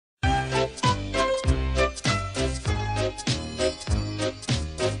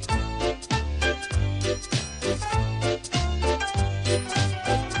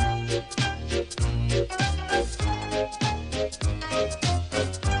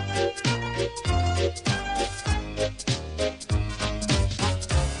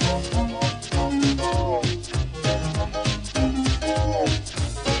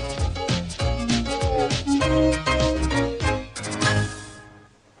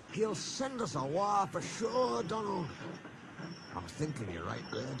He'll send us a war for sure, Donald. I'm thinking you're right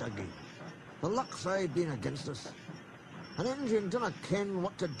there, Dougie. The luck's aye been against us. An engine dunna ken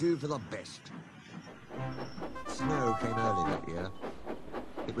what to do for the best. Snow came early that year.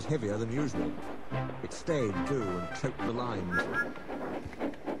 It was heavier than usual. It stayed, too, and choked the lines.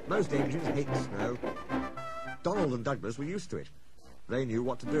 Most engines hate snow. Donald and Douglas were used to it. They knew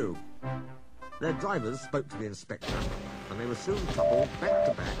what to do. Their drivers spoke to the inspector, and they were soon coupled back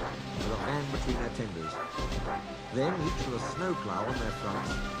to back with a van between their tenders. Then, each with a snowplough on their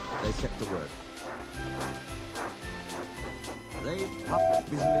fronts, they set to work. They puffed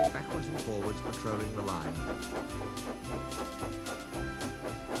busily backwards and forwards, patrolling the line.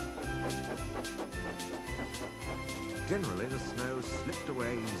 Generally, the snow slipped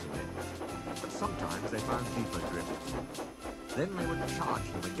away easily, but sometimes they found deeper drifts. Then they would charge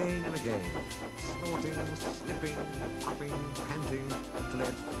them again and again, snorting, slipping, puffing, panting, until they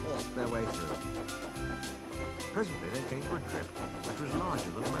had forced their way through. Presently they came to a drift which was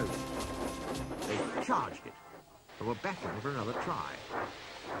larger than most. They charged it, and were backing for another try.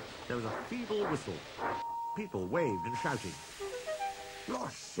 There was a feeble whistle. People waved and shouted.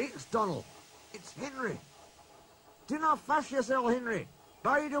 Lost sakes, Donald! It's Henry! Dinna fash yourself, Henry!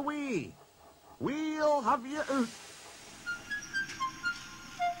 Bide a wee! We'll have you out!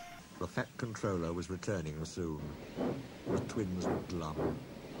 The fat controller was returning soon. The twins were glum.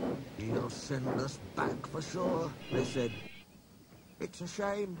 He'll send us back for sure, they said. It's a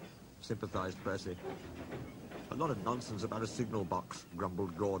shame, sympathised Percy. A lot of nonsense about a signal box,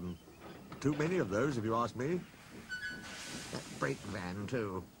 grumbled Gordon. Too many of those, if you ask me. That brake van,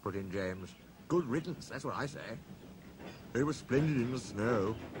 too, put in James. Good riddance, that's what I say. They were splendid in the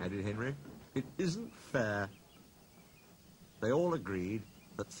snow, added Henry. It isn't fair. They all agreed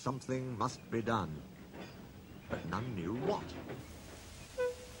that something must be done, but none knew what.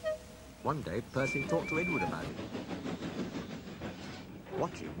 One day, Percy talked to Edward about it.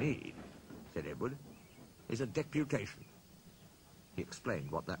 What you need, said Edward, is a deputation. He explained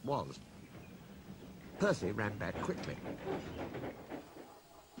what that was. Percy ran back quickly.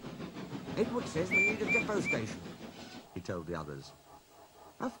 Edward says we need a depot station, he told the others.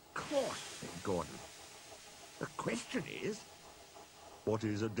 Of course, said Gordon. The question is, what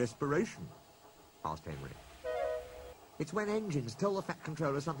is a desperation? Asked Henry. It's when engines tell the fat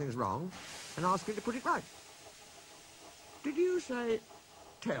controller something's wrong and ask him to put it right. Did you say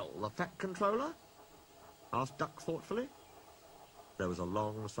tell the fat controller? Asked Duck thoughtfully. There was a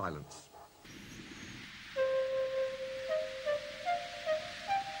long silence.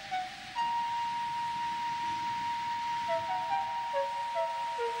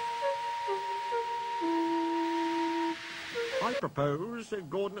 I propose, said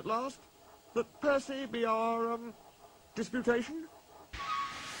Gordon at last, that Percy be our, disputation.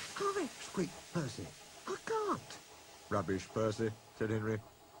 Can't, squeaked Percy. I can't. Rubbish, Percy, said Henry.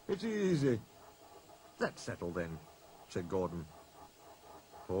 It's easy. That's settled then, said Gordon.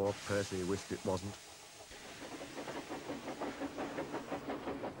 Poor Percy wished it wasn't.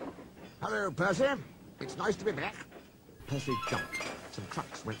 Hello, Percy. It's nice to be back. Percy jumped. Some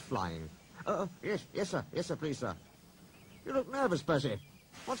trucks went flying. Yes, sir, please, sir. You look nervous, Percy.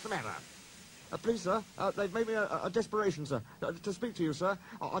 What's the matter? Please, sir, they've made me a desperation, sir. To speak to you, sir.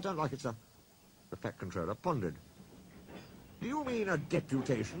 I don't like it, sir. The fat controller pondered. Do you mean a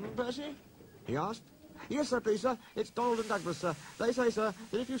deputation, Percy? He asked. Yes, sir, please, sir. It's Donald and Douglas, sir. They say, sir,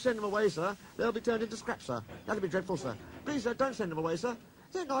 that if you send them away, sir, they'll be turned into scrap, sir. That'll be dreadful, sir. Please, sir, don't send them away, sir.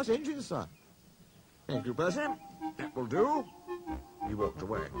 They're nice engines, sir. Thank you, Percy. That will do. He walked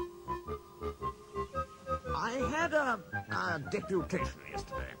away. I had a deputation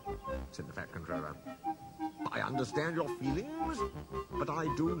yesterday, said the fat controller. I understand your feelings, but I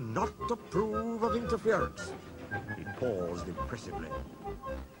do not approve of interference. He paused impressively.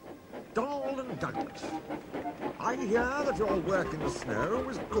 Donald and Douglas, I hear that your work in the snow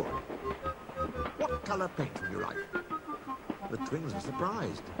was good. What colour paint would you like? The twins were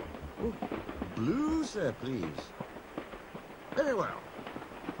surprised. Oh, blue, sir, please. Very well,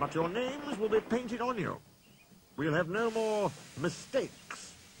 but your names will be painted on you. We'll have no more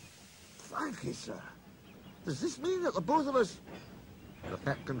mistakes. Thank you, sir. Does this mean that the both of us... The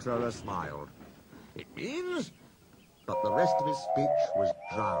fat controller smiled. It means... But the rest of his speech was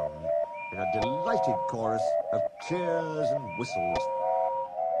drowned in a delighted chorus of cheers and whistles.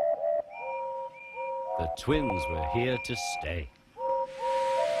 The twins were here to stay.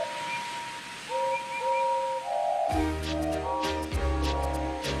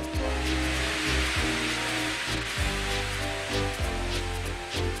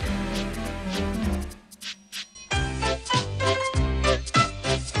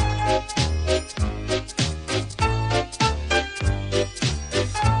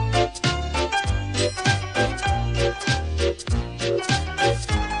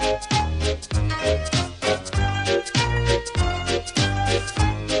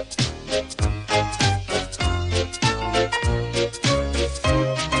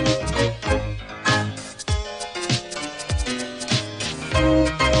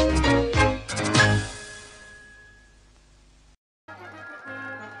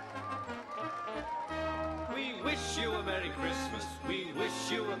 wish you a Merry Christmas. We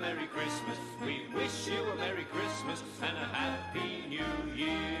wish you a Merry Christmas. We wish